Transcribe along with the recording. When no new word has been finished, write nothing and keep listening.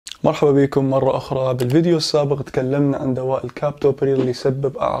مرحبا بكم مرة أخرى. بالفيديو السابق تكلمنا عن دواء الكابتوبريل اللي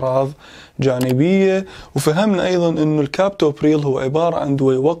يسبب أعراض جانبية، وفهمنا أيضا أنه الكابتوبريل هو عبارة عن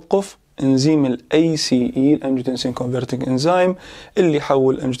دواء يوقف انزيم ال ACE الانجيوتنسين كونفرتنج انزيم اللي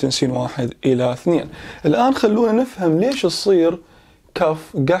يحول انجيوتنسين 1 إلى 2. الآن خلونا نفهم ليش تصير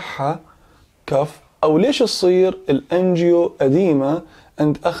قحة أو ليش تصير الانجيو أديمة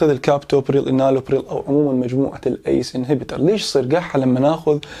عند أخذ الكابتوبريل النالوبريل أو عموما مجموعة الأيس انهبيتر. ليش يصير قحة لما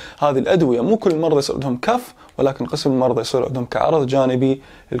ناخذ هذه الأدوية؟ مو كل مرة يصير عندهم كف، ولكن قسم المرضى يصير عندهم كعرض جانبي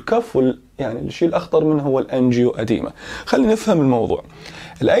الكف يعني الشيء الأخطر منه هو الانجيو أديمة. خلينا نفهم الموضوع.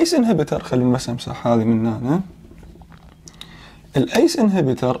 الأيس انهبيتر، خلينا بس امسح هذه من هنا. الأيس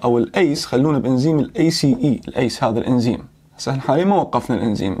انهبيتر أو الأيس خلونا بإنزيم الACE. الأيس هذا الإنزيم سهل حاليا ما وقفنا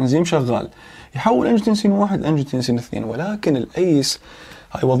الإنزيم، إنزيم شغال يحول انجيوتنسين 1 انجيوتنسين 2، ولكن الأيس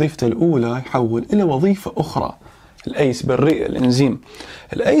هاي وظيفته الأولى يحول إلى وظيفة أخرى. الأيس بالرئة الإنزيم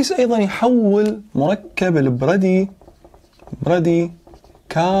الأيس أيضا يحول مركب البرادي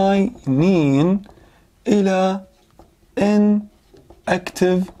كاينين إلى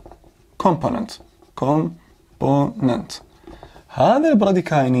inactive component. هذا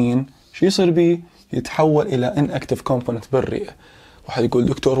البراديكاينين شو يصير به؟ يتحول إلى inactive component بالرئة. واحد يقول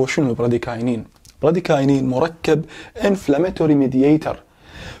دكتور هو شنو البراديكاينين؟ البراديكاينين مركب inflammatory mediator.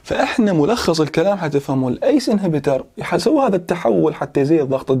 فإحنا ملخص الكلام حتفهموا الأيس انهبيتر يسوي هذا التحول حتى يزيد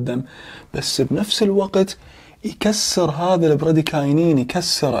ضغط الدم، بس بنفس الوقت يكسر هذا البراديكاينين،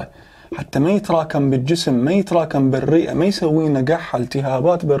 يكسره حتى ما يتراكم بالجسم، ما يتراكم بالرئة، ما يسوي لنا قحة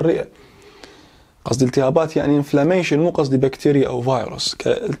التهابات بالرئة. قصدي التهابات يعني انفلاميشن، مو قصدي بكتيريا او فيروس،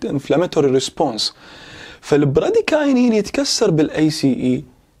 كانفلاماتوري ريسبونس. فالبراديكاينين يتكسر بالACE،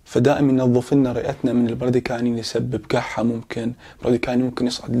 فدائما ينظف لنا رئتنا من البراديكاينين، يسبب كحة. ممكن البراديكاينين ممكن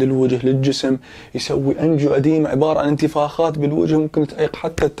يصعد للوجه للجسم، يسوي انجيو أديمة عبارة عن انتفاخات بالوجه، ممكن تعيق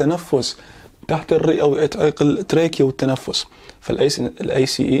حتى التنفس تحت الرئة وتعيق التراكية والتنفس.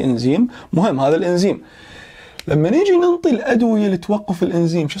 فالACE انزيم مهم. هذا الانزيم لما نيجي ننطي الأدوية لتوقف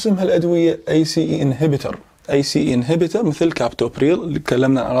الإنزيم، شو اسمها الأدوية؟ ACE inhibitor. ACE inhibitor مثل كابتوبريل اللي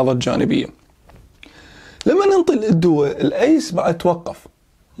تكلمنا عن الأعراض الجانبية. لما ننطي الدواء الأيس بعد توقف،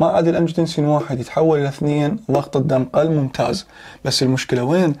 ما عاد الانجيوتنسين 1 يتحول إلى 2، ضغط الدم قل، ممتاز. بس المشكلة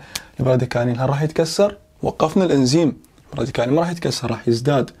وين؟ البراديكاينين هل راح يتكسر؟ وقفنا الإنزيم، البراديكاينين ما راح يتكسر، راح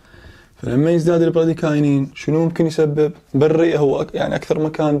يزداد. فلما يزداد البراديكاينين شنو ممكن يسبب؟ بالرئة هو يعني أكثر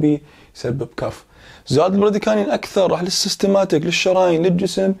مكان بيه يسبب كف. زاد البراديكاينين أكثر، راح للسيستماتيك للشرايين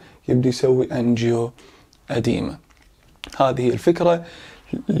للجسم، يبدأ يسوي أنجيو أديمة. هذه الفكرة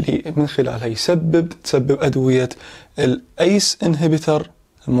اللي من خلالها تسبب أدوية الأيس انهبيتر،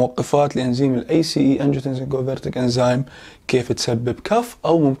 الموقفات لإنزيم الACE angiotensin converting enzyme، كيف تسبب كف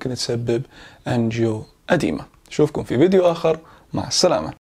أو ممكن تسبب أنجيو أديمة. نشوفكم في فيديو آخر، مع السلامة.